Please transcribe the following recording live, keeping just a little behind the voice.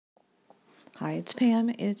Hi, it's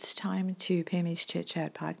Pam. It's time to Pammy's Chit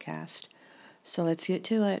Chat podcast. So let's get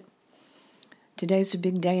to it. Today's a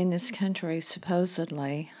big day in this country,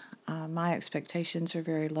 supposedly. My expectations are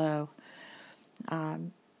very low.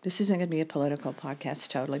 This isn't going to be a political podcast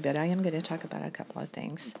totally, but I am going to talk about a couple of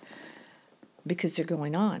things because they're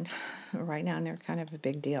going on right now and they're kind of a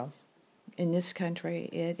big deal. In this country,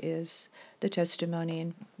 it is the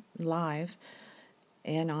testimony live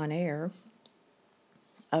and on air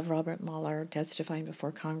of Robert Mueller testifying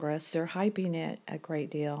before Congress. They're hyping it a great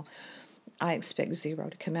deal. I expect zero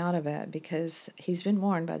to come out of it because he's been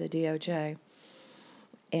warned by the DOJ.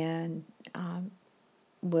 And, I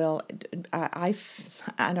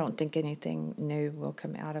don't think anything new will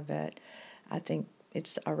come out of it. I think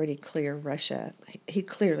it's already clear Russia, he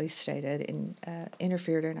clearly stated,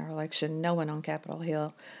 interfered in our election. No one on Capitol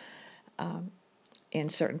Hill in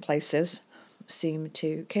certain places seemed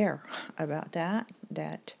to care about that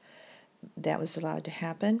was allowed to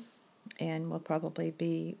happen and will probably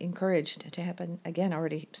be encouraged to happen again,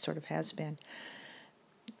 already sort of has been.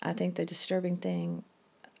 I think the disturbing thing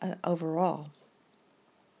overall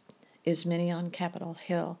is many on Capitol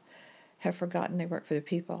Hill have forgotten they work for the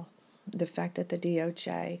people. The fact that the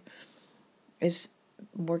DOJ is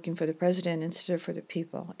working for the president instead of for the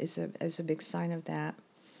people is a big sign of that.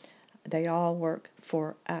 They all work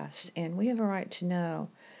for us, and we have a right to know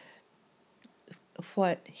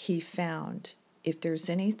what he found, if there's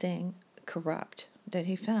anything corrupt that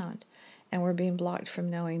he found, and we're being blocked from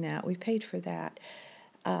knowing that. We paid for that.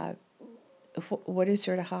 What is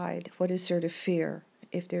there to hide? What is there to fear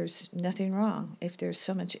if there's nothing wrong, if there's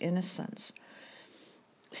so much innocence?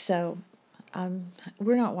 So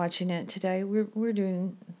we're not watching it today. We're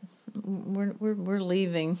leaving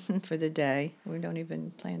for the day. We don't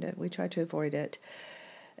even plan it. We try to avoid it.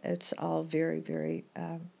 It's all very, very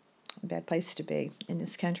bad place to be in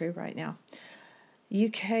this country right now.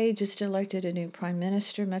 UK just elected a new prime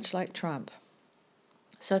minister, much like Trump.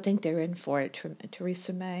 So I think they're in for it.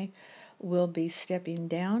 Theresa May will be stepping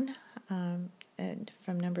down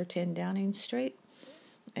from number 10 Downing Street,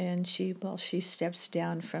 and she steps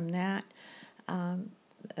down from that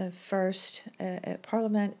first at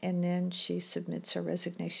Parliament, and then she submits her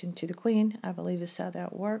resignation to the Queen. I believe is how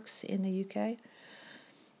that works in the UK.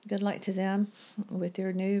 Good luck to them with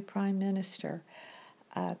their new prime minister.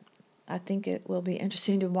 I think it will be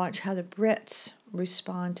interesting to watch how the Brits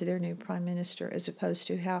respond to their new prime minister as opposed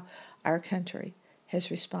to how our country has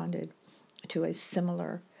responded to a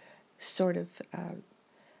similar sort of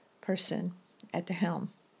person at the helm.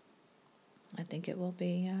 I think it will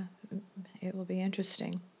be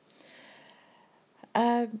interesting.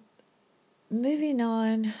 Moving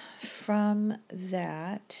on from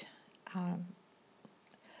that,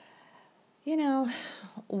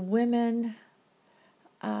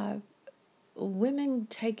 women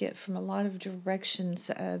take it from a lot of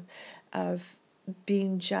directions of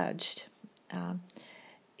being judged.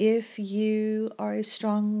 If you are a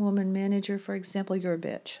strong woman manager, for example, you're a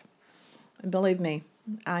bitch. Believe me,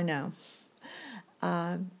 I know.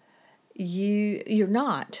 You're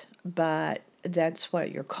not, but that's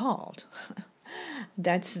what you're called.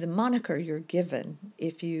 That's the moniker you're given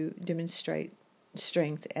if you demonstrate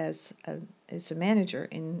strength as a manager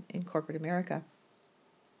in corporate America.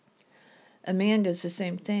 A man does the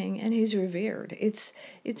same thing, and he's revered. It's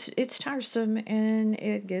tiresome, and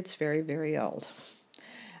it gets very, very old.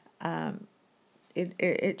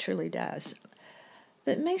 It truly does.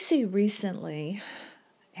 But Macy recently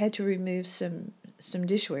had to remove some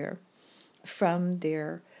dishware from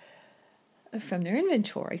their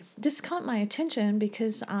inventory. This caught my attention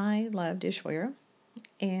because I love dishware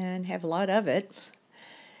and have a lot of it.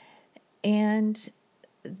 And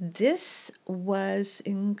this was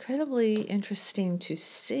incredibly interesting to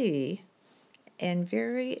see and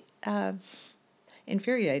very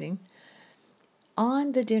infuriating.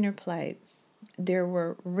 On the dinner plate, there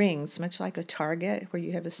were rings, much like a target, where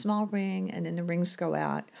you have a small ring and then the rings go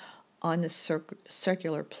out on the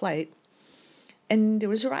circular plate. And there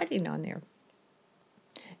was writing on there.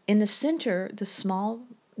 In the center, the small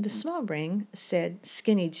ring said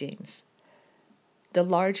skinny jeans. The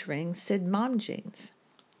large ring said mom jeans.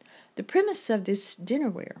 The premise of this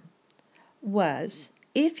dinnerware was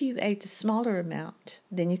if you ate the smaller amount,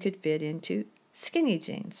 then you could fit into skinny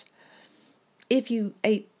jeans. If you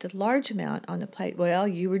ate the large amount on the plate, well,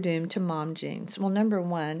 you were doomed to mom jeans. Well, number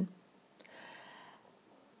one,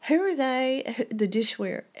 who are they, the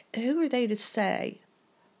dishware, who are they to say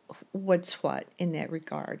what's what in that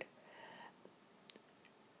regard?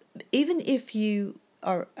 Even if you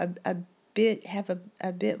are have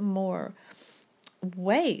a bit more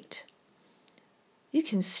weight, you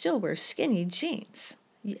can still wear skinny jeans.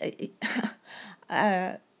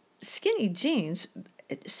 uh, Skinny jeans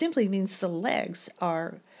simply means the legs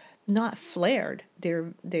are not flared.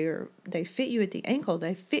 They fit you at the ankle.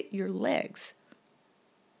 They fit your legs.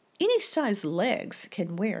 Any size legs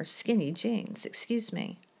can wear skinny jeans. Excuse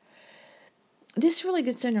me. This really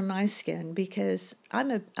gets under my skin because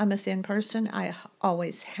I'm a thin person. I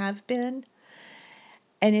always have been.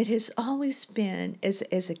 And it has always been, as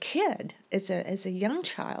a kid, as a young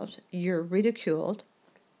child, you're ridiculed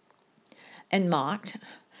and mocked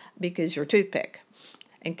because you're a toothpick,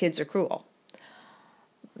 and kids are cruel.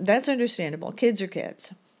 That's understandable. Kids are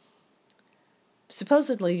kids.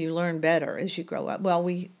 Supposedly you learn better as you grow up. Well,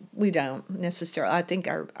 we don't necessarily. I think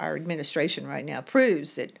our administration right now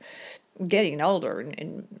proves that getting older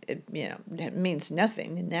and it means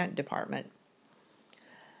nothing in that department.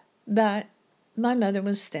 But my mother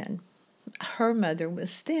was thin. Her mother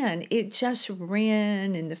was thin. It just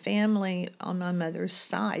ran in the family on my mother's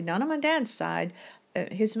side, not on my dad's side.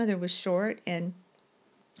 His mother was short and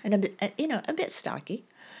a bit, a bit stocky.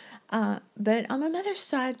 But on my mother's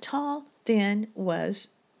side, tall, thin was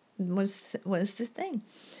the thing.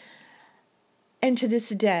 And to this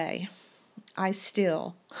day, I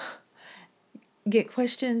still get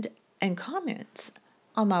questioned and comments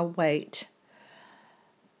on my weight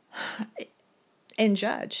and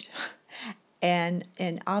judged. And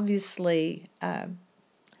obviously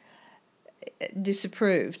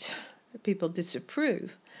disapproved. People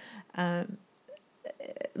disapprove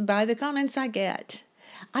by the comments I get.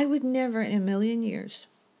 I would never in a million years,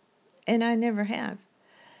 and I never have,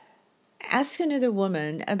 ask another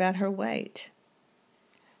woman about her weight.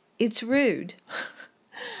 It's rude.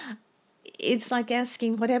 It's like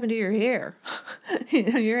asking what happened to your hair.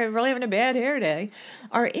 You're really having a bad hair day,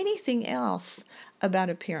 or anything else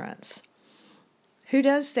about appearance. Who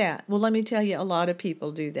does that? Well, let me tell you, a lot of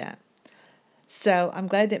people do that. So I'm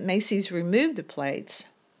glad that Macy's removed the plates.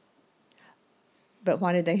 But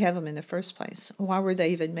why did they have them in the first place? Why were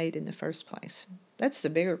they even made in the first place? That's the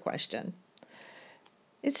bigger question.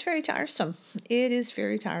 It's very tiresome. It is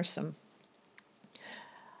very tiresome.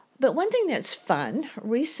 But one thing that's fun,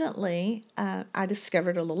 recently I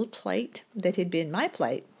discovered a little plate that had been my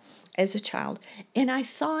plate as a child, and I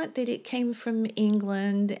thought that it came from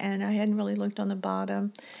England, and I hadn't really looked on the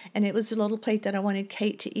bottom, and it was a little plate that I wanted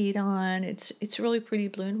Kate to eat on. It's really pretty,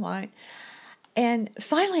 blue and white. And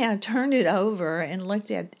finally I turned it over and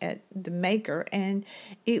looked at the maker, and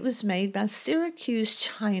it was made by Syracuse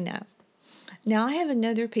China. Now I have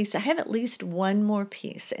another piece. I have at least one more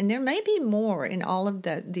piece, and there may be more in all of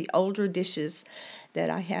the older dishes that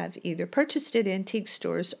I have either purchased at antique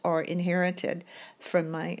stores or inherited from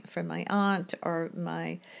my aunt or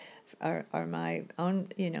my own,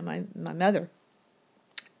 my mother.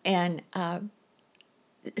 And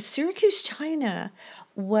Syracuse China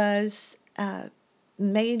was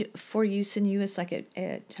made for use in the U.S. like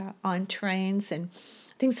on trains and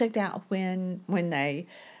things like that when they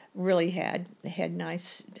really had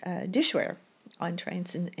nice dishware on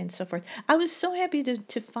trains and so forth. I was so happy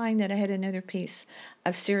to find that I had another piece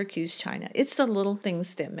of Syracuse China. It's the little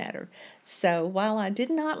things that matter. So while I did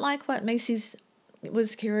not like what Macy's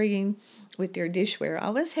was carrying with their dishware, I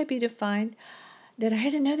was happy to find that I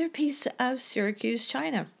had another piece of Syracuse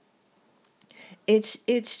China. It's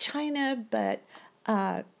China, but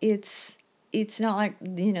it's not like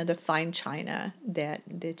the fine china that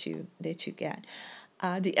you get.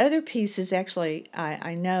 The other piece is actually,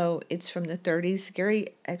 I know it's from the 30s.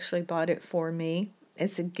 Gary actually bought it for me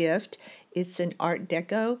as a gift. It's an Art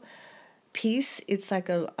Deco piece. It's like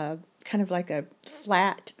a kind of like a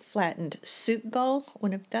flattened soup bowl,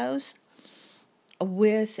 one of those,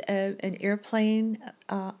 with an airplane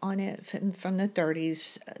on it from the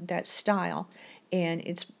 30s, that style. And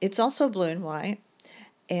it's also blue and white.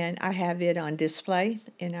 And I have it on display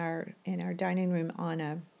in our dining room on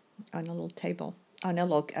a little table. On a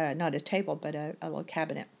little, not a table, but a little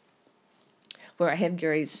cabinet, where I have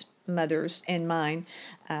Gary's mother's and mine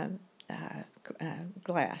glass,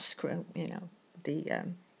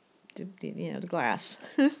 the glass,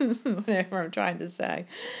 whatever I'm trying to say.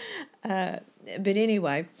 But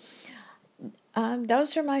anyway,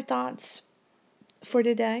 those are my thoughts for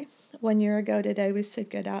today. 1 year ago today, we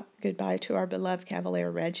said goodbye to our beloved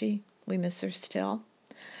Cavalier Reggie. We miss her still.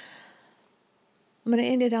 I'm going to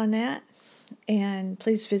end it on that. And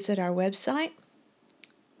please visit our website,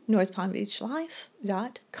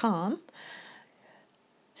 northpalmbeachlife.com.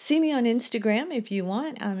 See me on Instagram if you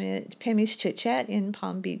want. I'm at Pammy's Chit Chat in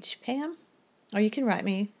Palm Beach Pam. Or you can write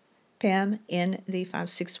me, Pam in the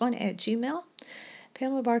 561 at Gmail.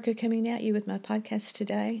 Pamela Barker coming at you with my podcast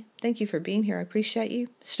today. Thank you for being here. I appreciate you.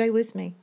 Stay with me.